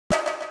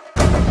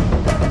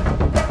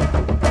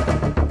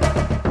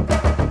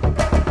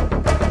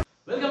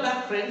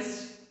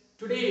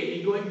Today we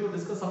are going to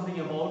discuss something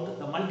about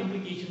the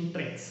multiplication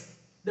tricks.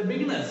 The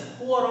beginners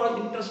who are all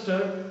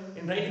interested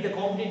in writing the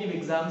competitive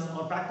exams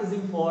or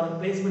practicing for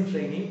placement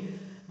training,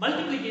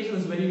 multiplication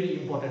is very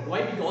important.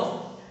 Why? Because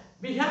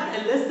we have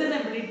a less than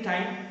a minute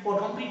time for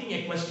completing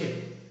a question.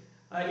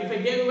 If I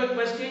gave you a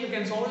question, you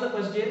can solve the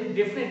question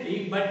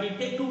definitely, but it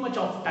takes too much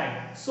of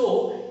time. So,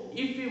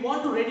 if we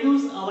want to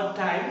reduce our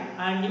time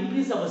and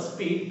increase our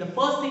speed, the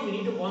first thing we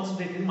need to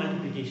concentrate in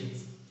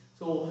multiplications.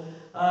 So,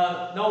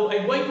 now I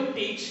am going to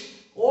teach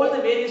all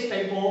the various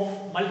type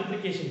of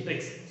multiplication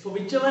tricks. So,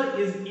 whichever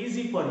is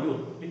easy for you,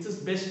 which is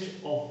best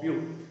of you,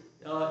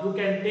 you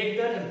can take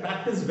that and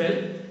practice well.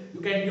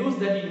 You can use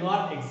that in your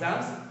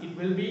exams. It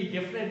will be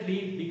definitely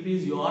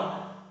decrease your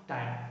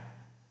time.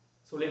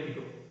 So, let me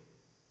go.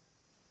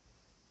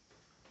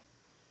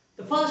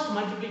 The first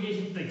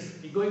multiplication tricks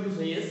we are going to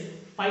say is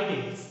 5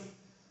 tables.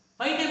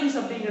 5 tables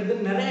அப்படிங்கிறது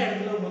நிறைய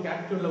இடத்துல உங்களுக்கு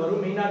ஆக்டிவ்ல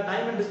வரும். மெயினா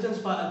time and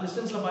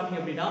டிஸ்டன்ஸ்ல பாத்தீங்க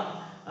அப்படினா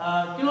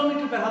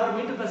kilometre per hour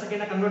metre per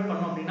second convert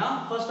பண்ணனும் அப்படினா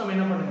ஃபர்ஸ்ட் நம்ம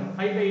என்ன பண்ணுங்க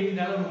 5/8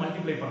 னால நம்ம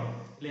மல்டிப்ளை பண்ணனும்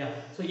இல்லையா?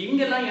 சோ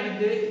எங்கெல்லாம்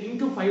எனக்கு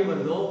into 5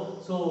 வருதோ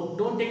so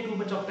don't take too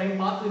much of time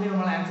பார்த்துட்டே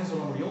நம்மால ஆன்சர்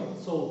சொல்ல முடியும்.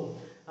 சோ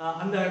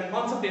அந்த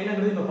கான்செப்ட்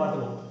என்னங்கிறது இப்ப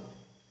பாத்துறோம்.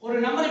 ஒரு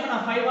நம்பர் இப்ப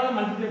நான் 5 ஆல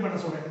மல்டிப்ளை பண்ண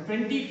சொல்றேன்.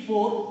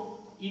 24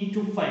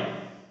 into 5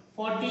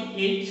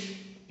 48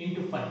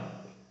 into 5.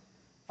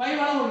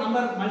 5 ஆல ஒரு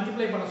நம்பர்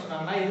மல்டிப்ளை பண்ண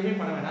சொன்னாங்கன்னா எதுமே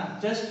பண்ண வேணாம்.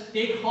 just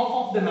take half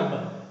of the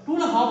number. 2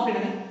 ல half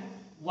என்னங்க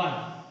 1.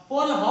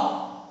 4 ல half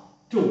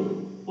 2.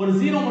 ஒரு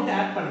 0 மட்டும்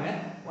ஆட் பண்ணுங்க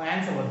உங்க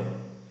ஆன்சர் வந்துரும்.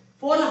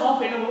 4 ல half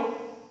என்ன வரும்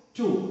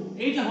 2.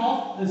 8 ல half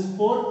is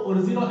 4. ஒரு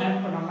 0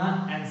 ஆட் பண்ணோம்னா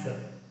ஆன்சர்.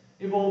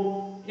 இப்போ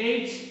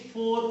 8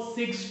 4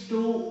 6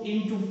 2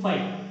 into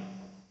 5.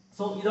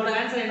 So இதோட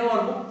ஆன்சர் என்னவா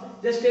இருக்கும்?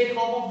 just take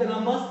half of the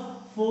numbers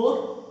 4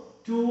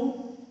 2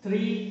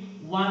 3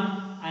 1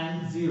 and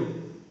 0.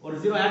 ஒரு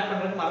 0 ஆட்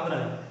பண்றது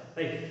மறந்துடாதீங்க.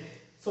 ரைட்.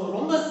 சோ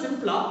ரொம்ப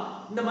சிம்பிளா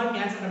இந்த மாதிரி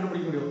ஆன்சர்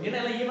கண்டுபிடிக்க முடியும். ஏன்னா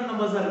எல்லாம் ஈவன்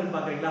நம்பர்ஸா இருக்குன்னு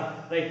பாக்குறீங்களா?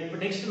 ரைட். இப்போ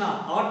நெக்ஸ்ட் நான்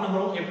ஆட்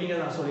நம்பரும்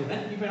எப்படிங்கறத நான்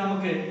சொல்லிறேன். இப்போ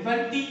நமக்கு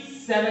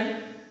 27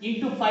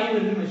 into 5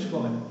 இருக்குன்னு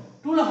வெச்சுக்கோங்க.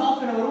 2 ல half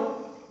என்ன வரும்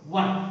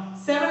 1.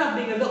 7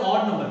 அப்படிங்கிறது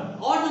add number.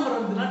 Add number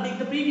வந்துனா take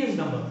the previous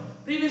number.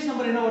 previous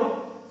number என்ன வரும்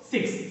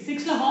 6.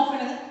 6 ல half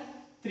என்னங்க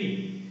 3.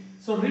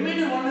 சோ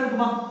ரிமைண்டர் 1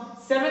 இருக்குமா?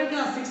 7 க்கு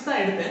நான் 6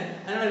 தான் எடுத்தேன்.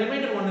 அதனால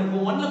ரிமைண்டர் 1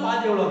 இருக்கும். 1 ல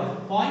பாதி எவ்வளவு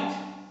வரும்?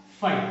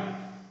 0.5.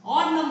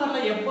 ஆட் நம்பர்ல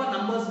எப்ப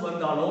நம்பர்ஸ்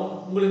வந்தாலும்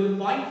உங்களுக்கு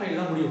 0.5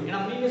 தான் முடியும். ஏன்னா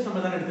previous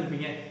number தான்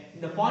எடுத்துப்பீங்க.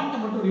 இந்த பாயிண்ட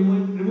மட்டும்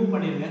ரிமூவ்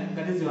பண்ணிருங்க.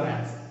 that is your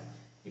answer.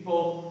 இப்போ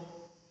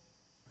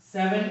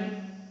 7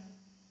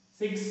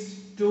 6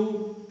 2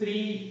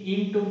 3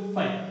 into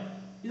 5.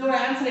 இதோட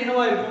ஆன்சர்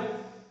என்னவா இருக்கும்?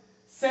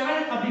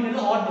 7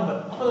 அப்படிங்கிறது ஆட் நம்பர்.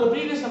 அப்ப அதோட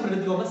previous number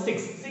எடுத்துக்கோங்க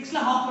 6. 6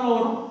 ல half எவ்வளவு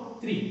வரும்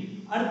 3.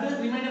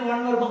 அடுத்து ரிமைண்டர்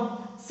 1 வருமா?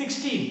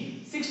 16.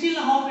 16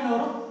 ல half என்ன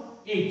வரும்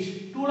 8.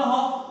 2 ல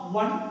half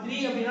 1.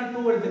 3 அப்படினா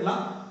 2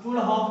 எடுத்துக்கலாம். 2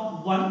 ல half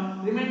 1.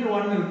 ரிமைண்டர்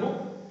 1 இருக்கும்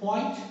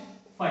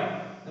 0.5.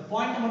 இந்த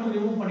பாயிண்ட மட்டும்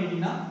ரிமூவ்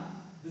பண்ணிட்டீங்கன்னா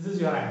this is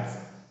your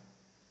answer.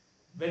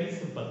 Very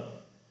simple.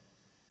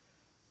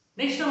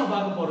 Next நம்ம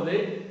பார்க்க போறது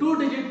 2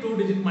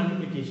 digit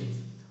multiplications.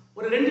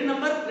 ஒரு ரெண்டு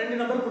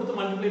நம்பர் கொடுத்து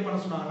மல்டிப்ளை பண்ண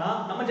சொன்னாங்கன்னா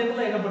நம்ம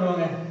ஜெனரலா என்ன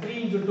பண்ணுவாங்க 3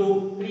 into 2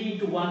 3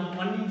 into 1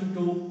 1 into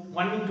 2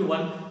 1 into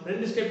 1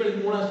 ரெண்டு ஸ்டெப்ல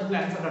மூணாவது ஸ்டெப்ல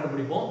ஆன்சர்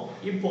கண்டுபிடிப்போம்.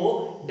 இப்போ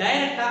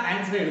டைரக்ட்டா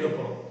ஆன்சரை எழுத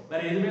போறோம்.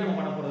 வேற எதுவுமே நம்ம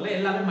பண்ண போறது இல்ல.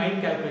 எல்லாமே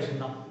மைண்ட்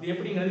கால்குலேஷன் தான். இது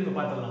எப்படிங்கிறது இப்ப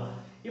பார்த்தறலாம்.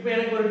 இப்போ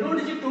எனக்கு ஒரு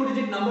 2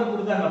 digit நம்பர்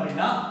கொடுத்தாங்க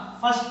அப்படினா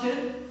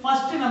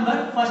ஃபர்ஸ்ட்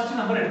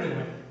நம்பர்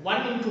எடுத்துக்குவேன்.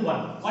 1 into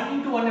 1 1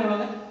 into 1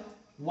 எவ்வளவுங்க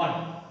 1.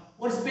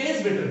 ஒரு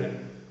ஸ்பேஸ் விட்டுருங்க.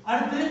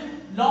 அடுத்து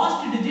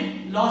லாஸ்ட் டிஜிட்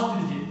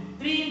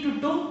 3 into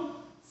 2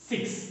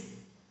 6.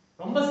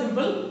 ரொம்ப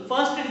சிம்பிள்.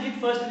 ஃபர்ஸ்ட்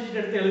டிஜிட்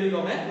எடுத்து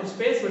எழுதிக்கோங்க. ஒரு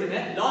ஸ்பேஸ் விடுங்க.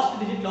 லாஸ்ட்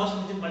டிஜிட்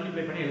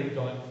மல்டிப்ளை பண்ணி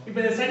எழுதிக்கோங்க. இப்போ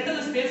இந்த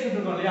சென்டர்ல ஸ்பேஸ்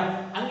விட்டுருக்கோம் இல்லையா?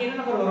 அங்க என்ன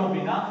நம்பர் வரும்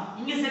அப்படினா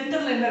இங்க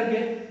சென்டர்ல என்ன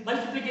இருக்கு?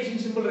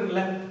 மல்டிப்ளிகேஷன் சிம்பிள்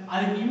இருக்குல்ல?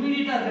 அதுக்கு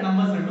இமிடியேட்டா இருக்க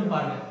நம்பர்ஸ் ரெண்டும்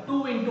பாருங்க. 2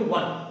 into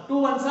 1 2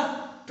 ones are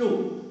 2.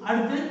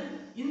 அடுத்து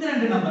இந்த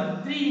ரெண்டு நம்பர்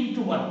 3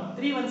 into 1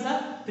 3 ones are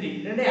 3.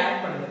 ரெண்டே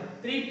ஆட் பண்ணுங்க.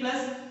 3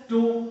 plus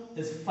 2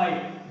 is 5.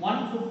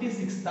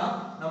 156 தான்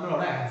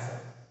நம்மளோட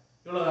ஆன்சர்.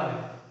 இவ்வளவுதானே.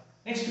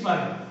 நெக்ஸ்ட்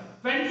பாருங்க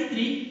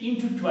 23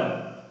 into 12.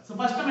 சோ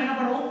ஃபர்ஸ்ட் நம்ம என்ன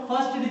பண்ணுவோம்?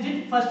 ஃபர்ஸ்ட்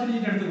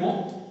டிஜிட் எடுத்துக்குவோம்.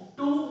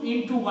 2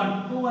 into 1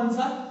 2 ones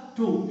are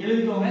 2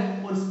 எழுதிக்கோங்க.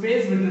 ஒரு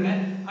ஸ்பேஸ் விட்டுருங்க.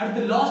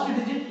 அடுத்து லாஸ்ட்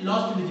டிஜிட்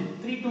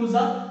 3 2s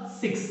are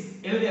 6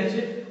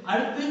 எழுதியாச்சு.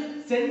 அடுத்து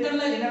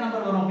சென்டர்ல என்ன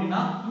நம்பர் வரும் அப்படினா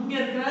இங்க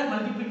இருக்கிற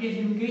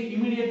மல்டிப்ளிகேஷனுக்கு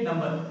இமிடியேட்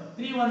நம்பர்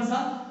 3 ones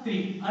are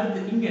 3. அடுத்து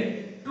இங்க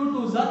 2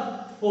 2s are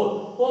 4.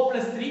 4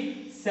 plus 3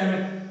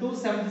 7.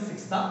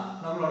 276 தான்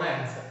நம்மளோட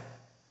ஆன்சர்.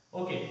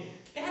 ஓகே.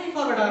 கேரி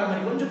ஃபார்வர்ட் ஆகிற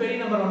மாதிரி கொஞ்சம் பெரிய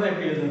நம்பர் வந்தா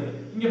எப்படி எழுதுறது?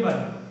 இங்க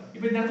பாருங்க.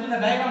 இப்போ இந்த இடத்துல இந்த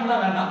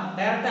டயகிராம்லாம் வேண்டாம்.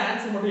 டைரக்ட்டா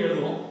ஆன்சர் மட்டும்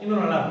எழுதுவோம்.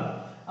 இன்னும் நல்லா இருக்கும்.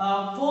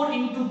 4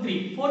 into 3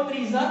 4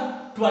 3s are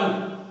 12.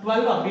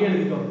 12 அப்படியே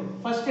எழுதிக்கோங்க.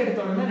 ஃபர்ஸ்ட்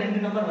எடுத்த உடனே ரெண்டு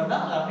நம்பர் வந்தா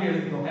அதை அப்படியே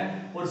எழுதிக்கோங்க.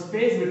 ஒரு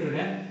ஸ்பேஸ்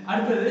விட்டுருங்க.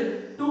 அடுத்து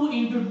 2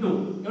 into 2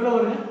 எவ்வளவு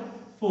வருங்க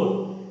 4.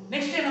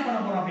 நெக்ஸ்ட் என்ன பண்ண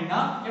போறோம் அப்படினா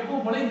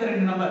எப்பவும் போல இந்த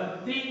ரெண்டு நம்பர்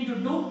 3 into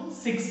 2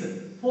 6.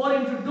 4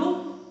 into 2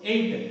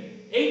 8.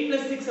 8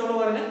 plus 6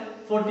 எவ்வளவு வருங்க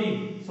 14.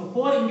 சோ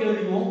 4 இங்க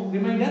எழுதிக்குவோம்.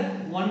 ரிமைண்டர்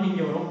 1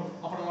 இங்க வரும்.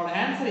 அப்ப நம்மளோட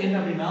ஆன்சர் என்ன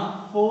அப்படினா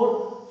 4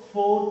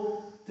 4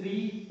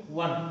 3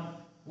 1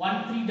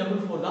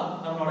 1344 தான்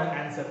நம்மளோட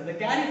ஆன்சர். இந்த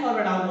கேரி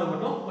ஃபார்வர்ட் ஆகும்போது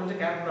மட்டும் கொஞ்சம்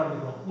கேர்ஃபுல்லா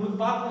இருக்கணும். உங்களுக்கு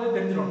பார்க்கும்போது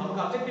தெரிஞ்சிரும்.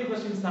 நமக்கு ஆப்ஜெக்டிவ்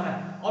क्वेश्चंस தானே.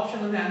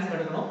 ஆப்ஷன் வந்து ஆன்சர்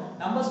எடுக்கணும்.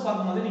 நம்பர்ஸ்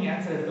பார்க்கும்போது நீங்க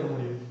ஆன்சர் எடுக்க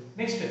முடியும்.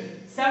 Next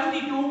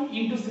 72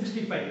 into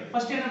 65.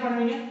 ஃபர்ஸ்ட் என்ன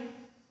பண்ணுவீங்க?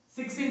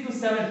 6 into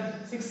 7.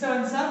 6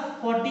 7s are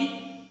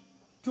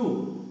 42.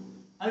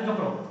 அதுக்கு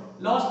அப்புறம்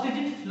லாஸ்ட்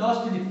டிஜிட்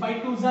 5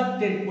 2s are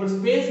 10. ஒரு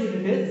ஸ்பேஸ்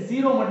விட்டுட்டு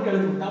 0 மட்டும்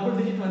எழுதுங்க. டபுள்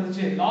டிஜிட்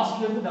வந்துச்சு.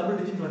 லாஸ்ட்ல இருந்து டபுள்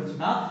டிஜிட்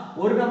வந்துச்சுனா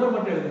ஒரு நம்பர்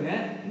மட்டும் எழுதுங்க.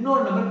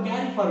 இன்னொரு நம்பர்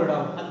கேரி ஃபார்வர்ட்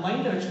ஆகும். அது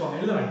மைண்ட்ல வெச்சுக்கோங்க.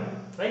 எழுத வேண்டாம்.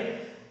 ரைட்?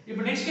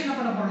 இப்போ நெக்ஸ்ட் என்ன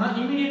பண்ண போறோம்னா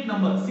இமிடியேட்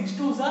நம்பர் 6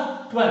 2s are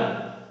 12.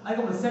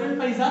 அதுக்கு அப்புறம் 7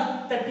 5s are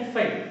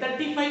 35.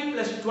 35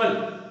 plus 12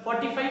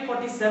 45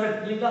 47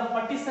 இல்லையா?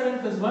 47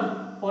 plus 1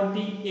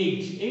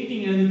 48. 8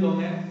 இங்க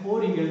எழுதிக்கோங்க.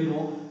 4 இங்க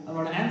எழுதிரோம்.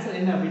 நம்மளோட ஆன்சர்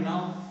என்ன அப்படினா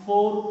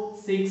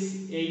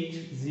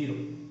 4680.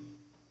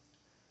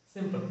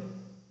 சிம்பிள்.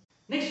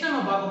 நெக்ஸ்ட் நாம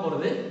பார்க்க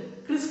போறது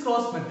Chris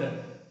cross method.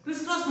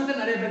 Chris cross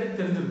method நிறைய பேருக்கு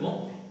தெரிஞ்சிருக்கும்.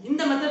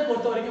 இந்த மெத்தட்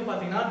பொறுத்த வரைக்கும்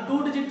பாத்தீங்கன்னா 2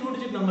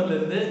 டிஜிட் நம்பர்ல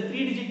இருந்து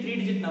 3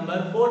 டிஜிட்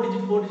நம்பர் 4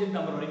 டிஜிட்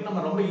நம்பர் வரைக்கும்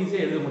நம்ம ரொம்ப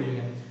ஈஸியா எழுத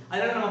முடியுங்க.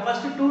 அதனால நம்ம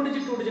ஃபர்ஸ்ட் 2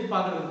 டிஜிட்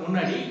பார்க்கிறதுக்கு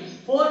முன்னாடி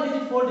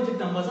 4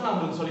 டிஜிட் நம்பர்ஸ் நான்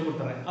உங்களுக்கு சொல்லி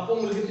கொடுத்துறேன். அப்போ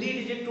உங்களுக்கு 3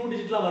 டிஜிட் 2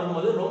 டிஜிட்லாம்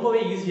வரும்போது ரொம்பவே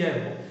ஈஸியா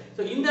இருக்கும்.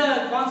 சோ இந்த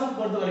கான்செப்ட்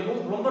பொறுத்த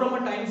வரைக்கும் ரொம்ப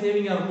டைம்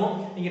சேவிங்கா இருக்கும்.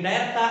 நீங்க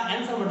டைரக்ட்டா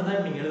ஆன்சர் மட்டும்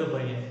தான் நீங்க எழுத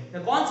போறீங்க. இந்த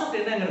கான்செப்ட்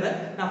என்னங்கறத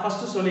நான்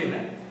ஃபர்ஸ்ட்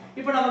சொல்லிறேன்.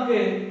 இப்போ நமக்கு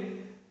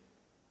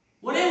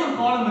ஒரே ஒரு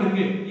காலம்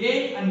இருக்கு. A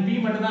and B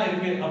மட்டும் தான்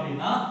இருக்கு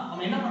அப்படினா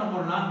நம்ம என்ன பண்ண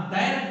போறோம்னா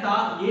டைரக்ட்டா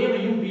A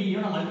வையும் B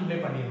யையும் நான் மல்டிப்ளை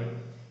பண்ணிடுவேன்.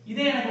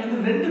 இதே எனக்கு வந்து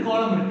ரெண்டு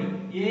காலம் இருக்கு.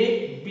 A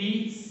B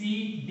C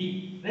D.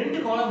 ரெண்டு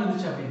காலம்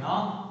இருந்துச்சு அப்படினா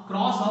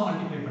கிராஸா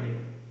மல்டிப்ளை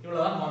பண்ணிடுவேன்.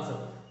 இவ்வளவுதான்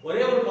கான்செப்ட்.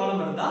 ஒரே ஒரு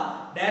காலம் இருந்தா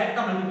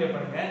டைரக்ட்டா மல்டிப்ளை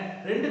பண்ணுங்க.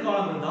 ரெண்டு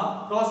காலம் இருந்தா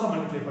கிராஸா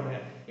மல்டிப்ளை பண்ணுங்க.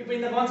 இப்போ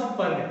இந்த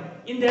கான்செப்ட் பாருங்க.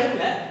 இந்த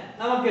இடத்துல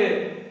நமக்கு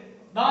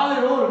 4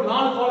 ரோ இருக்கு,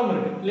 4 காலம்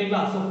இருக்கு இல்லைங்களா?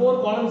 சோ 4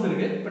 காலம்ஸ்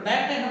இருக்கு. இப்போ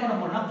டைரக்ட்டா என்ன பண்ண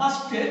போறேன்னா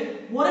ஃபர்ஸ்ட்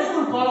ஒரே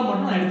ஒரு காலம்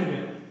மட்டும் நான்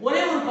எடுத்துக்குவேன். ஒரே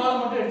ஒரு காலம்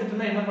மட்டும்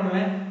எடுத்துட்டேன்னா என்ன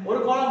பண்ணுவேன்? ஒரு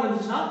காலம்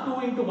இருந்துச்சுனா 2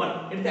 into 1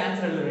 எடுத்து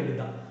ஆன்சர் எழுத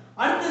வேண்டியதுதான்.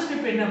 அடுத்த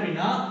ஸ்டெப் என்ன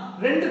அப்படினா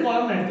ரெண்டு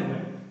காலம்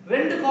எடுத்துக்குவேன்.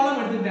 ரெண்டு காலம்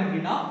எடுத்துட்டேன்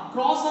அப்படினா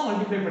கிராஸா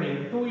மல்டிப்ளை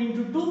பண்ணிடுவேன். 2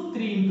 into 2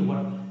 3 into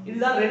 1.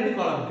 இதுதான் ரெண்டு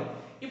காலம்க்கு.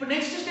 இப்போ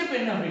நெக்ஸ்ட் ஸ்டெப்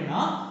என்ன அப்படினா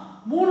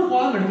மூணு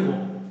காலம்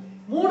எடுத்துக்குவோம்.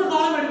 மூணு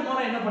காலம்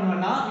எடுக்கும்போது என்ன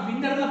பண்ணுவேன்னா இப்போ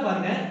இந்த இடத்துல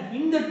பாருங்க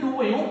இந்த 2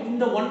 ஐயும்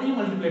இந்த 1 ஐயும்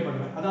மல்டிப்ளை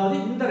பண்ணுவேன். அதாவது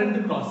இந்த ரெண்டு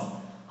கிராஸ்.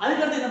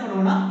 அதுக்கு அடுத்து என்ன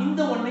பண்ணுவேன்னா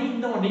இந்த 1 ஐயும்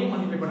இந்த 1 ஐயும்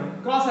மல்டிப்ளை பண்ணுவேன்.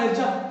 கிராஸ்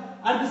ஆயிடுச்சா?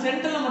 அடுத்து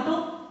சென்டர்ல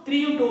மட்டும் 3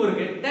 யும் 2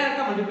 இருக்கு.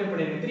 டைரக்ட்டா மல்டிப்ளை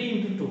பண்ணிடுங்க. 3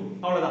 into 2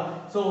 அவ்வளவுதான்.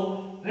 சோ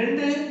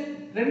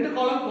ரெண்டு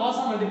காலம்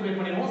கிராஸா மல்டிப்ளை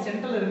பண்ணிடுவோம்.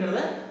 சென்டர்ல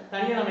இருக்கிறத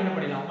தனியா நாம என்ன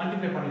பண்ணிடலாம்?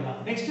 மல்டிப்ளை பண்ணிடலாம்.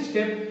 நெக்ஸ்ட்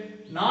ஸ்டெப்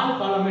 4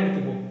 காலமே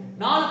எடுத்துப்போம்.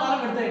 4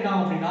 காலம் எடுத்தா என்ன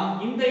ஆகும் அப்படினா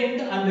இந்த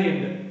எண்ட் அந்த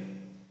எண்ட்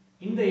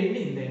இந்த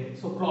எண்ட்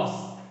சோ கிராஸ்.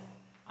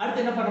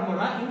 அடுத்து என்ன பண்ண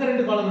போறோம்னா இந்த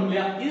ரெண்டு காலம் இருக்கு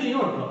இல்லையா?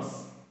 இதுலயும் ஒரு கிராஸ்.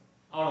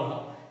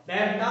 அவ்வளவுதான்.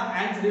 டைரக்ட்டா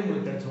ஆன்சரே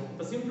உங்களுக்கு கிடைச்சிரும்.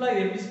 இப்போ சிம்பிளா இத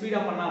எப்படி ஸ்பீடா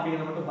பண்ணலாம்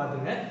அப்படிங்கறத மட்டும்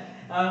பாத்துங்க.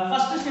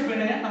 ஃபர்ஸ்ட் ஸ்டெப்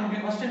என்னங்க?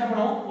 நமக்கு ஃபர்ஸ்ட் என்ன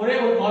பண்ணுவோம்? ஒரே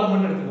ஒரு காலம்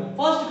மட்டும் எடுத்துக்குவோம்.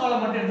 ஃபர்ஸ்ட்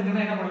காலம் மட்டும்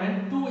எடுத்துக்கிட்டா என்ன பண்ணுவேன்?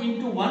 2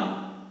 into 1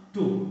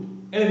 2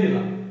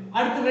 எழுதிடலாம்.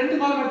 அடுத்து ரெண்டு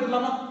காலம்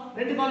எடுத்துக்கலாமா?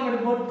 ரெண்டு காலம்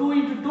எடுக்கும்போது 2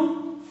 into 2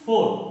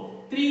 4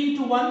 3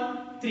 into 1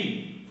 3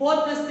 4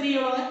 plus 3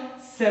 எவ்வளவு?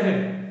 7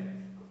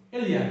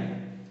 எழுதியா?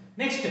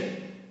 நெக்ஸ்ட்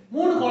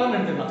மூணு காலம்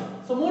எடுத்துக்கலாம்.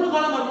 சோ மூணு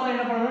காலம் வரும்போது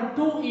என்ன பண்ணனும்?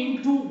 2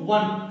 into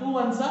 1 2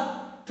 ones are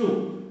 2.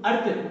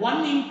 அடுத்து 1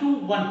 into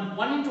 1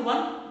 1 into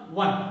 1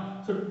 1.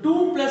 சோ 2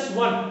 plus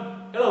 1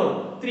 எவ்வளவு?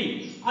 3.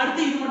 அடுத்து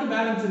இது மட்டும்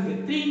பேலன்ஸ் இருக்கு.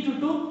 3 into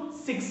 2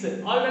 6.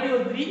 ஆல்ரெடி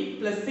ஒரு 3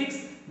 plus 6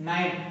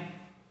 9.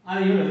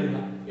 அதையும்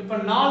எழுதலாம். இப்போ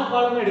 4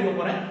 காலம் எடுக்க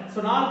போறேன். சோ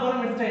 4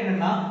 காலம் எடுத்தா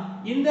என்னன்னா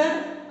இந்த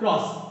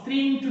கிராஸ் 3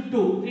 into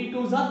 2 3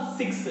 2s are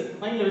 6.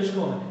 மைண்ட்ல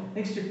வெச்சுக்கோங்க.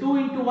 Next 2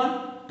 into 1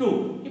 2.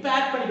 இப்போ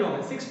ஆட் பண்ணிக்கோங்க.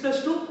 6 plus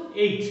 2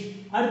 8.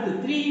 அடுத்து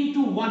 3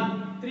 into 1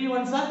 3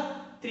 ones are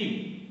 3.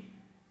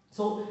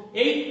 So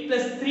 8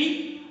 plus 3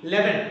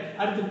 11.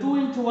 அடுத்து 2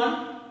 into 1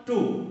 2.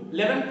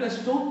 11 plus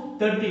 2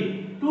 13.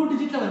 2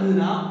 டிஜிட்ல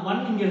வந்ததுனா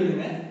 1 இங்க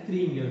எழுதுங்க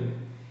 3 இங்க எழுதுங்க.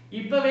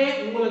 இப்பவே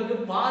உங்களுக்கு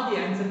பாதி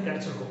ஆன்சர்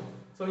கிடைச்சிருக்கும்.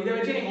 சோ இத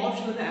வச்சு நீங்க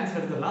ஆப்ஷன்ல இருந்து ஆன்சர்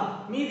எடுத்துடலாம்.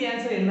 மீதி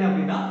ஆன்சர் என்ன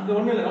அப்படினா இது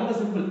ஒண்ணு இல்ல, ரொம்ப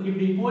சிம்பிள்.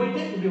 இப்படி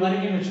போயிட்டு இப்படி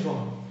வரீங்கன்னு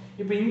வெச்சுக்கோங்க.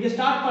 இப்போ இங்க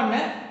ஸ்டார்ட் பண்ண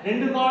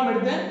ரெண்டு காலம்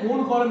எடுத்தேன்,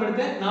 மூணு காலம்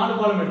எடுத்தேன், நாலு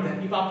காலம் எடுத்தேன்.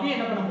 இப்போ அப்படியே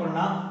என்ன பண்ண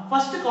போறேன்னா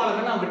ஃபர்ஸ்ட்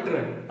காலமை நான்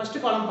விட்டுறேன். ஃபர்ஸ்ட்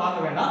காலம்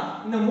பார்க்க வேண்டாம்.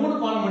 இந்த மூணு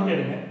காலம் மட்டும்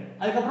எடுங்க.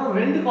 அதுக்கு அப்புறம்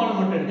ரெண்டு காலம்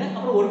மட்டும் எடுங்க.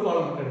 அப்புறம் ஒரு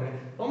காலம் மட்டும் எடுங்க.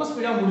 ரொம்ப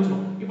ஸ்பீடா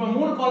முடிச்சிரும். இப்போ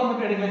மூணு காலம்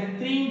மட்டும் எடுங்க.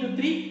 3 into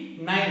 3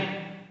 9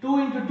 2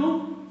 into 2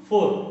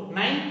 4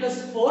 9 plus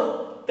 4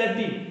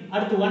 13.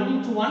 அடுத்து 1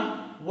 into 1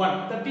 1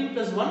 13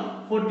 plus 1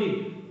 14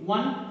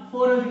 1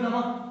 4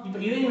 எழுதிக்கலாமா? இப்போ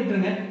இதையும்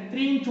விட்டுருங்க.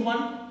 3 into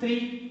 1 3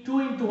 2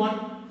 into 1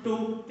 2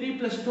 3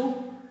 plus 2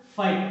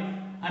 5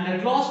 and at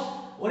last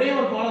ஒரே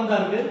ஒரு காலம்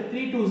தான் இருக்கு.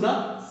 3 2s are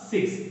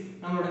 6.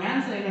 நம்மளோட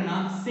ஆன்சர் என்னன்னா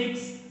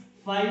 6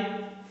 5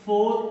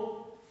 4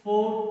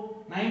 4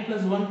 9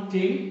 plus 1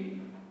 10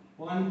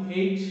 1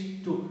 8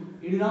 2.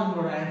 இதுதான்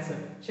உங்களோட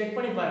ஆன்சர். செக்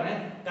பண்ணி பாருங்க,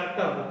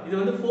 கரெக்ட்டா இருக்கும். இது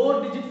வந்து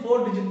 4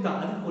 டிஜிட் தான்.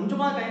 அது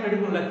கொஞ்சமா டைம்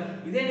எடுக்கும்ல.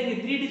 இதே நீங்க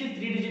 3 டிஜிட்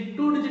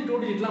 2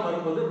 டிஜிட்லாம்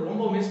வரும்போது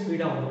ரொம்பவே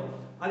ஸ்பீடா வரும்.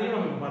 அதையும்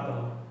நம்ம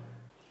பார்த்தோம்.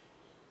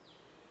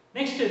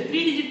 நெக்ஸ்ட்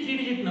 3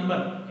 டிஜிட்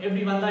நம்பர்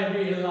எப்படி வந்தா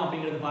எப்படி எழுதலாம்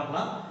அப்படிங்கறது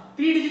பார்க்கலாம்.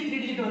 3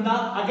 டிஜிட் வந்தா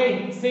அகைன்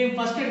சேம்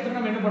ஃபர்ஸ்ட் எடுத்து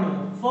நம்ம என்ன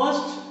பண்ணுவோம்?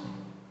 ஃபர்ஸ்ட்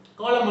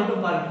காலம்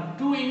மட்டும் பாருங்க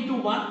 2 into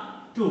 1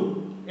 2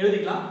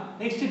 எழுதிக்கலாம்.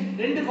 நெக்ஸ்ட்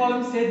ரெண்டு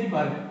காலம் சேர்த்து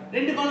பாருங்க.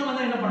 ரெண்டு காலம்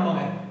வந்தா என்ன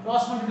பண்ணுவாங்க?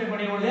 கிராஸ் மல்டிப்ளை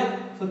பண்ணிடுவோம் இல்லையா?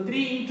 So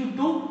 3 into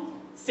 2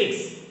 6,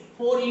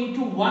 4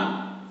 into 1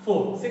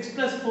 4, 6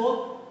 plus 4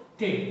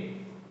 10.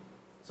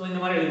 So இந்த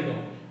மாதிரி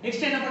எழுதிக்கோங்க.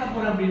 நெக்ஸ்ட் என்ன பண்ண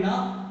போறோம் அப்படினா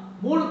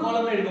மூணு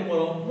காலம்ல எடுக்க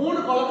போறோம். மூணு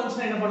காலம்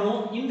வந்துச்சுனா என்ன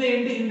பண்ணுவோம்? இந்த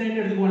எண்ட்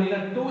எடுத்துக்குவோம் இல்ல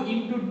 2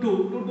 into 2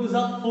 2 2s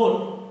are 4,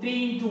 3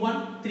 into 1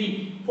 3,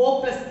 4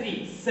 plus 3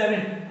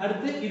 7.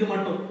 அடுத்து இது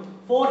மட்டும்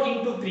 4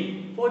 into 3,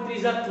 4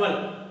 3s are 12.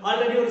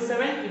 ஆல்ரெடி ஒரு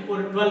 7, இப்போ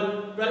ஒரு 12,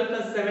 12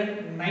 plus 7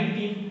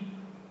 19.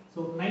 சோ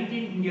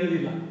 19 இங்க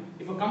எழுதிடலாம்.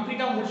 இப்போ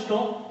கம்ப்ளீட்டா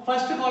முடிச்சிட்டோம்.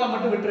 ஃபர்ஸ்ட் காலம்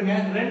மட்டும் விட்டுருங்க.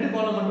 ரெண்டு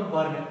காலம் மட்டும்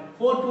பாருங்க.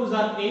 4 2s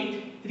are 8,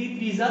 3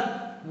 3s are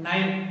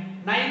 9.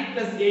 9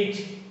 plus 8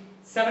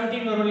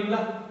 17 வரும்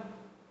இல்லீங்களா?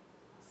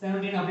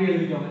 17 அப்படியே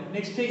எழுதிக்கோங்க.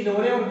 நெக்ஸ்ட் இந்த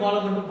ஒரே ஒரு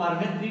காலம் மட்டும்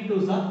பாருங்க. 3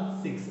 2s are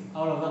 6.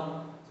 அவ்வளவுதான்.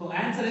 So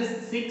answer is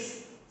 6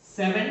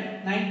 7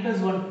 9 plus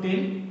 1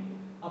 10.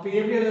 அப்ப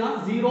எப்படி எழுதலாம்?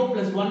 0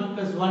 plus 1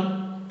 plus 1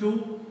 2,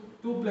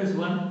 2 plus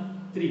 1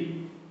 3.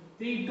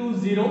 3 2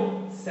 0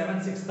 7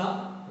 6 தான்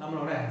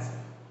நம்மளோட ஆன்சர்.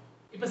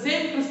 இப்போ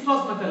சேம் கிறிஸ்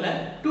கிராஸ் மெத்தட்ல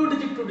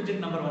 2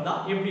 டிஜிட் நம்பர் வந்தா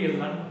எப்படி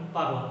எழுதலாம்னு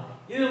பார்க்கலாம்.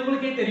 இது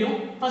உங்களுக்கே தெரியும்.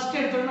 ஃபர்ஸ்ட்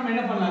எடுத்தோம்னா நம்ம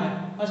என்ன பண்ணலாங்க?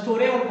 ஃபர்ஸ்ட்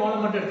ஒரே ஒரு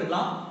காலம் மட்டும்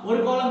எடுத்துக்கலாம். ஒரு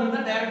காலம்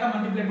இருந்தா டைரக்டா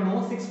மல்டிப்ளை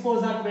பண்ணுவோம். 6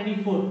 4s are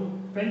 24.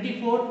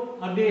 24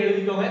 அப்படியே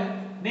எழுதிக்கோங்க.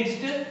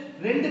 நெக்ஸ்ட்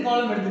ரெண்டு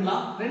காலம்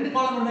எடுத்துக்கலாம். ரெண்டு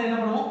காலம் இருந்தா என்ன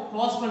பண்ணுவோம்?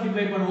 கிராஸ்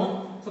மல்டிப்ளை பண்ணுவோம்.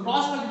 So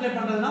cross multiply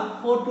பண்றதுனா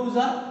 4 2s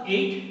are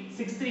 8,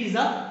 6 3s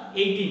are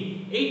 18.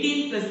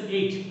 18 plus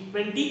 8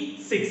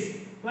 26.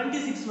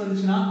 26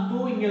 வந்துச்சுனா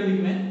 2 இங்க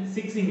எழுதிக்குவேன்,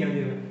 6 இங்க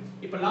எழுதிடுவேன்.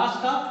 இப்போ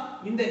லாஸ்டா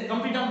இந்த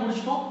கம்ப்ளீட்டா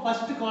முடிச்சிட்டோம்.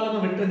 ஃபர்ஸ்ட் காலமை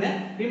விட்டுருங்க.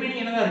 ரிமைனிங்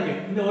என்னதான் இருக்கு?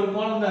 இந்த ஒரு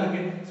காலம் தான்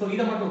இருக்கு. சோ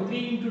இத மட்டும்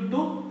 3 into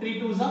 2, 3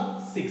 2s are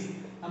 6.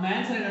 நம்ம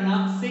ஆன்சர் என்னன்னா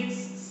 6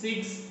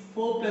 6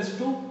 4 plus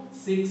 2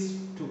 6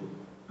 2.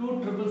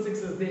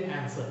 2666 is the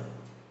answer.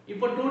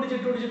 இப்போ 2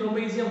 digit ரொம்ப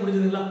ஈஸியா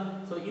முடிஞ்சதுங்களா?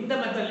 சோ இந்த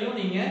மெத்தட்லயும்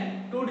நீங்க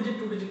 2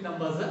 digit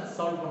நம்பர்ஸ்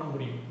சால்வ் பண்ண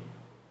முடியும்.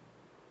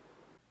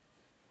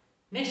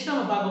 நெக்ஸ்ட்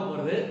நம்ம பார்க்க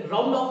போறது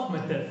ரவுண்ட் ஆஃப்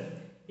மெத்தட்.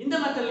 இந்த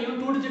மெத்தட்லயும்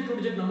 2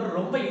 digit நம்பர்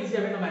ரொம்ப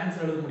ஈஸியாவே நம்ம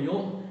ஆன்சர் எழுத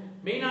முடியும்.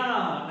 மெயினா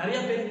நிறைய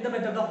பேர் இந்த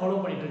மெத்தட் தான் ஃபாலோ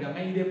பண்ணிட்டு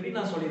இருக்காங்க. இது எப்படி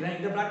நான் சொல்லிறேன்,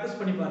 இத பிராக்டீஸ்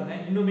பண்ணி பாருங்க,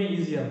 இன்னுமே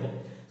ஈஸியா இருக்கும்.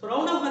 சோ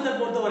ரவுண்ட் ஆஃப் மெத்தட்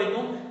பொறுத்த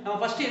வரைக்கும் நம்ம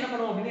ஃபர்ஸ்ட் என்ன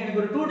பண்ணுவோம் அப்படினா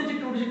எனக்கு ஒரு 2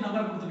 digit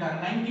நம்பர் கொடுத்திருக்காங்க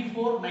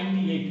 94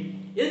 98.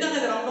 எதுக்காக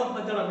இது ரவுண்ட் ஆஃப்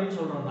மெத்தட் அப்படினு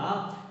சொல்றோம்னா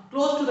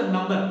க்ளோஸ் டு தி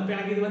நம்பர். இப்போ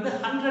எனக்கு இது வந்து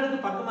 100 க்கு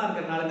பக்கமா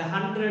இருக்கறனால இந்த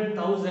 100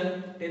 1000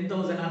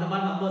 10000 அந்த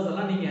மாதிரி நம்பர்ஸ்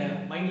எல்லாம் நீங்க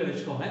மைண்ட்ல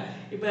வெச்சுக்கோங்க.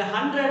 இப்போ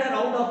 100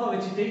 ரவுண்ட் ஆஃபா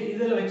வெச்சிட்டு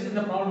இதுல வெச்சு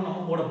இந்த ப்ராப்ளம்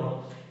நம்ம போட போறோம்.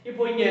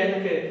 இப்போ இங்க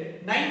எனக்கு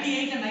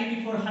 98 and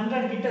 94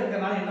 100 கிட்ட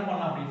இருக்கறனால என்ன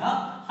பண்ணலாம் அப்படினா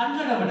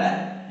 100 விட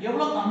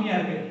எவ்வளவு கம்மியா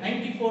இருக்கு?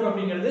 94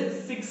 அப்படிங்கிறது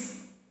 6.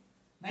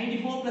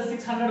 94 plus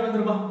 600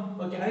 வந்துருமா?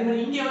 ஓகே. அதே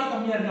மாதிரி இங்க எவ்வளவு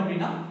கம்மியா இருக்கு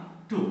அப்படினா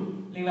 2.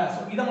 இல்லீங்களா? சோ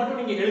இத மட்டும்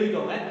நீங்க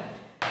எழுதிக்கோங்க.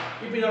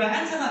 இப்போ இதோட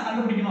ஆன்சர் நான்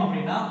கண்டுபிடிக்கணும்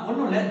அப்படினா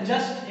ஒண்ணும் இல்ல,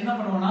 ஜஸ்ட் என்ன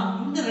பண்ணுவோம்னா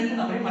இந்த ரெண்டு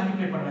நம்பரை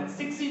மல்டிப்ளை பண்ணுவேன்.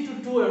 6 into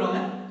 2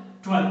 எவ்வளவுங்க?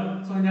 12.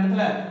 சோ இந்த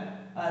இடத்துல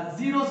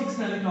 06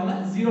 னு எழுதிக்கோங்க,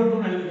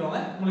 02 னு எழுதிக்கோங்க.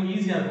 உங்களுக்கு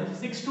ஈஸியா இருக்கும்.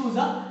 6 2s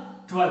are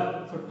 12.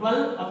 சோ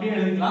 12 அப்படியே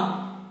எழுதிக்கலாம்.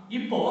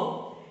 இப்போ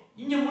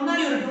இங்க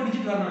முன்னாடி ஒரு 2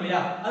 டிஜிட் வரணும்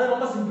இல்லையா? அது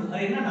ரொம்ப சிம்பிள்.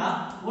 அது என்னன்னா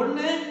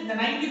ஒண்ணு இந்த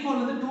 94 ல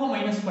இருந்து 2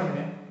 மைனஸ்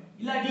பண்ணுங்க.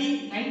 இல்லாட்டி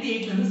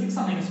 98 ல இருந்து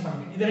 6 மைனஸ்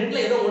பண்ணுங்க. இது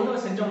ரெண்டுல ஏதோ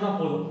ஒண்ணு செஞ்சோம்னா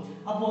போதும்.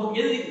 அப்போ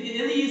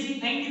எது ஈஸி?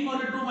 94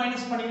 ல 2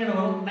 மைனஸ் பண்ணீங்கன்னா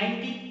வரும்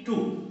 92.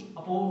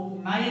 அப்போ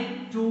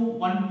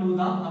 9212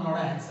 தான் நம்மளோட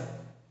ஆன்சர்.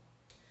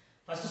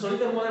 ஃபர்ஸ்ட் சொல்லி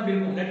தரும்போது அப்படி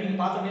இருக்கும். இல்லாட்டி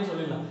நீங்க பார்த்தோமே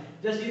சொல்லிடலாம்.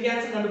 ஜஸ்ட் இதுக்கு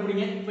ஆன்சர்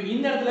கண்டுபிடிங்க. இப்போ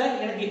இந்த இடத்துல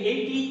எனக்கு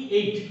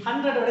 88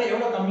 100 விட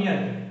எவ்வளவு கம்மியா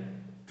இருக்கு?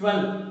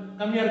 12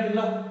 கம்மியா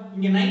இருக்குங்களா?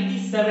 இங்க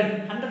 97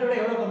 100 விட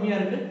எவ்வளவு கம்மியா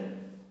இருக்கு?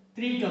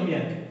 3 கம்மியா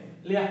இருக்கு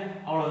இல்லையா?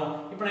 அவ்வளவுதான்.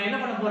 இப்போ நான் என்ன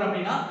பண்ண போறேன்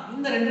அப்படினா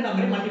இந்த ரெண்டு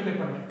நம்பரை மல்டிப்ளை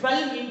பண்ணுவேன்.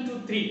 12 into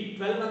 3,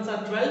 12 ones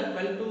are 12,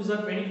 12 twos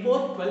are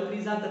 24, 12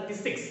 threes are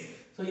 36.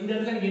 So இந்த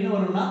இடத்துல எனக்கு என்ன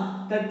வரும்னா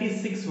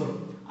 36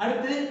 வரும்.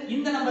 அடுத்து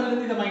இந்த நம்பர்ல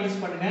இருந்து இத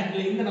மைனஸ் பண்ணுங்க,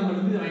 இல்ல இந்த நம்பர்ல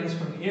இருந்து இத மைனஸ்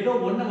பண்ணுங்க. ஏதோ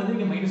ஒண்ண வந்து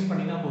நீங்க மைனஸ்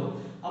பண்ணினா போதும்.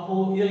 அப்போ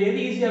இதுல எது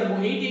ஈஸியா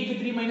இருக்கும்? 88 க்கு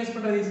 3 மைனஸ்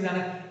பண்றது ஈஸி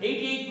தானே?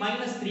 88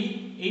 minus 3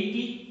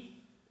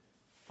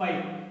 85.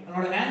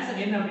 நம்மளோட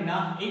ஆன்சர் என்ன அப்படினா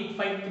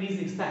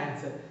 8536 தான்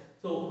ஆன்சர்.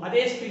 சோ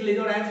அதே ஸ்பீட்ல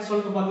இதோட ஆன்சர்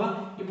சொல்லுங்க பார்க்கலாம்.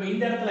 இப்போ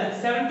இந்த இடத்துல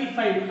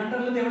 75 100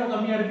 ல இருந்து எவ்வளவு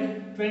கம்மியா இருக்கு?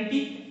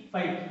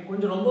 25.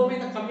 கொஞ்சம் ரொம்பவே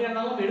கம்மியா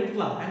இருந்தாலும்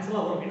எடுத்துக்கலாம்.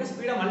 ஆன்சர்லாம் வரும். என்ன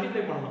ஸ்பீடா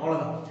மல்டிப்ளை பண்ணனும்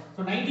அவ்வளவுதான். சோ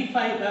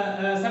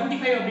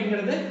 75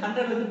 அப்படிங்கிறது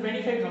 100 ல இருந்து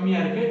 25 கம்மியா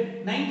இருக்கு.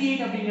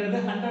 98 அப்படிங்கிறது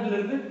 100 ல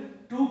இருந்து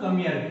 2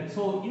 கம்மியா இருக்கு.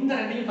 சோ இந்த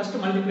ரெண்டையும்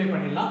ஃபர்ஸ்ட் மல்டிப்ளை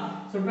பண்ணிடலாம்.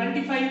 சோ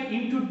 25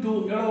 into 2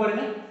 எவ்வளவு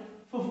வருங்க?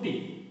 50.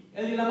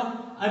 எழுதிடலாமா?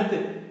 அடுத்து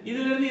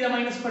இதுல இருந்து இத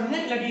மைனஸ் பண்ணுங்க,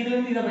 இல்ல இதுல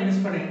இருந்து இத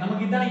மைனஸ் பண்ணுங்க.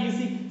 நமக்கு இதான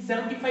ஈஸி.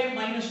 75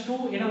 minus 2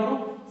 என்ன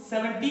வரும்?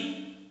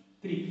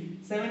 73.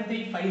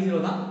 7350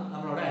 தான்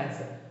நம்மளோட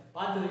ஆன்சர்.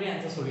 பார்த்ததுமே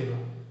ஆன்சர்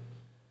சொல்லிடலாம்.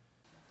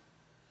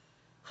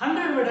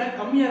 100 விட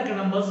கம்மியா இருக்க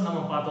நம்பர்ஸ்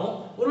நம்ம பார்த்தோம்.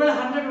 ஒருவேளை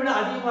 100 விட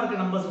அதிகமா இருக்க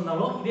நம்பர்ஸ்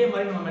இருந்தாலும் இதே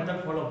மாதிரி நம்ம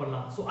மெத்தட் ஃபாலோ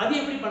பண்ணலாம். சோ அது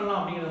எப்படி பண்ணலாம்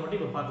அப்படிங்கறத மட்டும்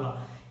இப்ப பார்க்கலாம்.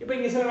 இப்போ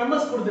இங்க சில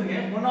நம்பர்ஸ்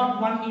கொடுத்திருக்கேன்.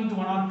 101 into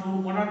 102,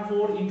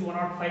 104 into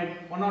 105,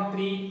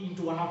 103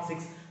 into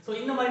 106. சோ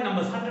இந்த மாதிரி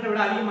நம்பர்ஸ் 100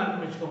 விட அதிகமா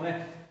இருக்குன்னு வெச்சுக்கோங்க.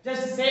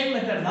 ஜஸ்ட் சேம்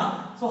மெத்தட் தான்.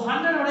 சோ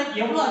 100 விட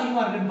எவ்வளவு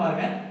அதிகமா இருக்குன்னு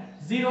பாருங்க.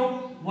 0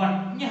 1.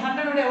 இங்க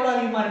 100 விட எவ்வளவு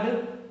அதிகமா இருக்கு?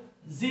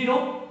 0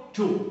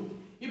 2.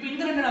 இப்போ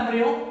இந்த ரெண்டு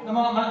நம்பரையும் நம்ம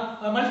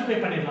மல்டிப்ளை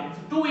பண்ணிடலாம்.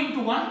 2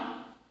 into 1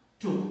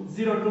 2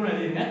 0 2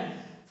 எழுதிருங்க.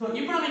 சோ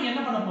இப்போ நம்ம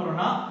என்ன பண்ண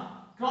போறோம்னா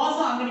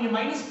கிராஸா அங்க நீங்க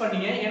மைனஸ்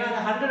பண்ணீங்க ஏன்னா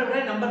அந்த 100 விட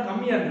நம்பர்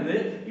கம்மியா இருந்தது.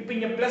 இப்போ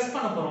இங்க பிளஸ்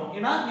பண்ண போறோம்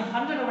ஏன்னா இங்க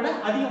 100 விட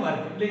அதிகமா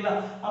இருக்கு இல்லீங்களா?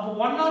 அப்ப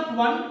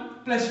 101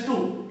 plus 2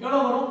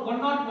 எவ்வளவு வரும்?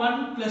 101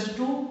 plus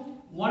 2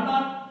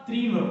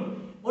 103 வரும்.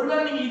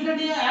 ஒருவேளை நீங்க இது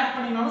ரெண்டையும் ஆட்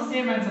பண்ணீங்கனாலும்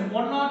சேம் ஆன்சர்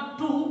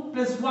 102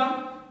 plus 1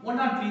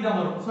 103 தான்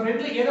வரும். சோ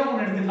ரெண்டுல ஏதோ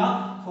ஒன்னு எடுத்துக்கலாம்.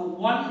 சோ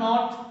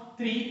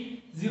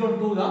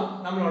 10302 தான்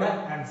நம்மளோட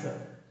ஆன்சர்.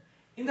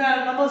 இந்த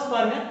நம்பர்ஸ்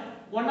பாருங்க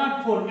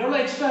 104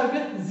 எவ்வளவு எக்ஸ்ட்ரா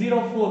இருக்கு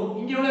 04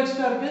 இங்க எவ்வளவு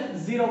எக்ஸ்ட்ரா இருக்கு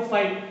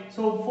 05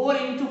 so 4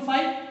 into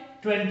 5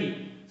 20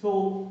 so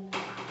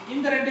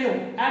இந்த ரெண்டையும்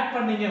ஆட்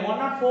பண்ணீங்க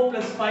 104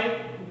 plus 5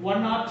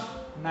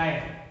 109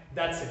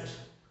 that's it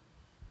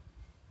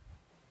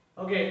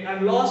okay and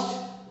lost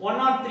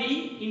 103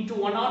 into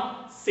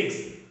 106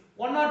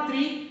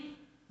 103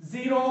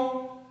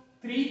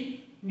 03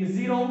 இங்க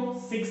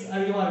 06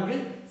 அதிகமா இருக்கு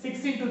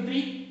 6 into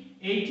 3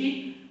 80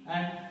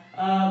 and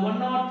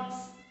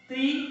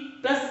 103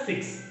 plus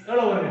 6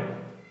 எவ்வளவு வருது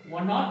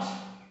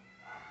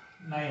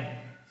 109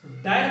 so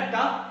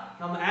டைரக்ட்டா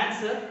நம்ம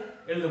ஆன்சர்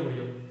எழுத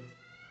முடியும்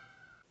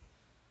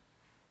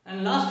and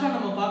லாஸ்டா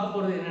நம்ம பார்க்க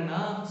போறது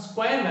என்னன்னா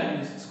ஸ்கொயர்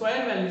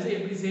வேல்யூஸ்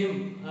எப்படி சேம்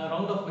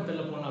ரவுண்ட் ஆஃப்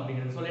மெத்தட்ல போறோம்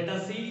அப்படிங்கிறது so let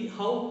us see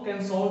how can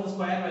solve the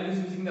square values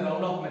using the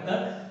round off method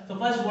so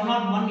first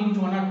 101 into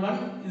 101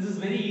 this is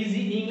very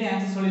easy நீங்களே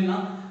ஆன்சர்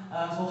சொல்லிடலாம்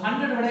so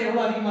 100 விட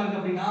எவ்வளவு அதிகமா இருக்கு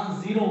அப்படினா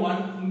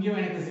 01 இங்கேயும்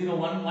எனக்கு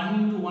 01 1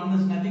 into 1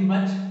 is nothing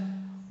but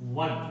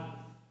 1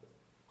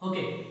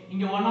 okay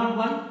இங்க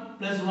 101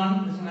 plus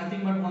 1 is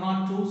nothing but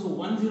 102 so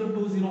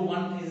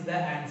 10201 is the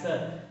answer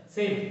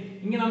same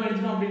இங்க நாம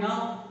எடுத்துட்டோம் அப்படினா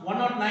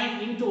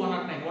 109 into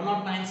 109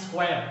 109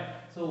 square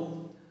so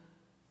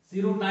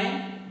 09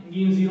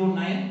 இங்கேயும்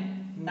 09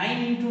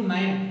 9 into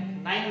 9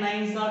 9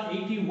 nines are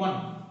 81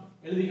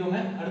 எழுதிக்கோங்க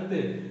அடுத்து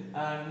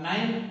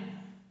 9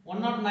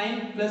 109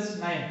 plus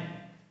 9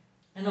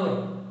 என்ன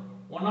வரும்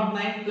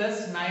 109 plus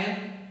 9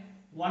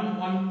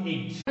 118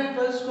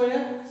 12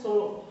 square so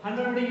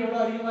 100 விட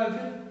எவ்வளவு அதிகமா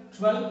இருக்கு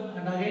 12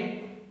 and again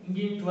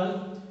இங்கேயும்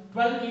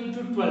 12 into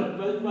 12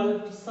 12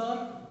 sir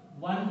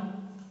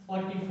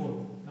 144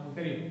 நமக்கு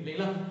தெரியும்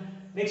இல்லைங்களா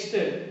next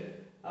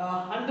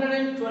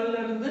 112 ல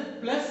இருந்து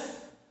plus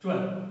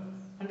 12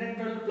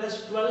 112 plus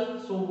 12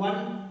 so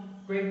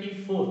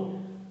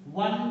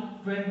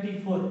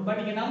 124 but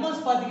இங்க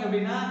நம்பர்ஸ் பாத்தீங்க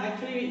அப்படினா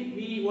actually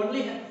we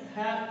only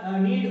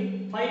need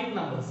 5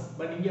 numbers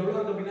but இங்க எவ்வளவு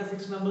இருக்கு அப்படினா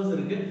 6 numbers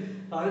இருக்கு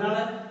அதனால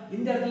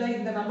இந்த இடத்துல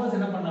இந்த நம்பர்ஸ்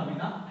என்ன பண்ணலாம்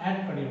அப்படினா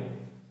ஆட் பண்ணிடுவோம்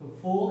so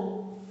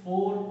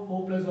 4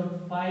 plus 1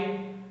 5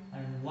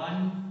 and 1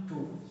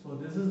 2 so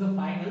this is the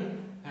final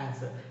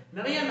answer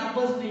நிறைய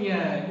நம்பர்ஸ் நீங்க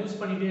யூஸ்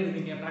பண்ணிட்டே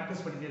இருந்தீங்க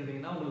பிராக்டீஸ் பண்ணிட்டே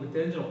இருந்தீங்கன்னா உங்களுக்கு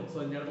தெரிஞ்சிரும் சோ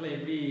இந்த இடத்துல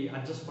எப்படி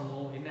அட்ஜஸ்ட்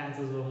பண்ணனும் என்ன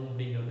ஆன்சர்ஸ் வரும்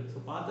அப்படிங்கிறது சோ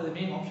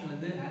பார்த்ததுமே ஆப்ஷன்ல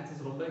இருந்து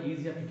ஆன்சர்ஸ் ரொம்ப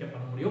ஈஸியா பிக் அப்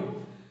பண்ண முடியும்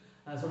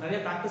so நிறைய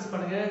பிராக்டீஸ்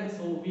பண்ணுங்க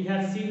so we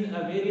had seen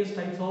various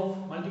types of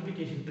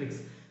multiplication tricks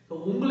so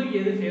உங்களுக்கு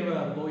எது ஃபேவரா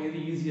இருக்கோ எது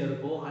ஈஸியா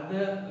இருக்கோ அந்த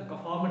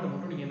ஃபார்மேட்டை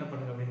மட்டும் நீங்க என்ன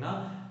பண்ணுங்க அப்படினா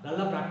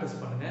நல்லா பிராக்டீஸ்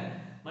பண்ணுங்க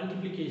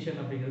மல்டிப்ளிகேஷன்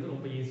அப்படிங்கிறது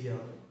ரொம்ப ஈஸியா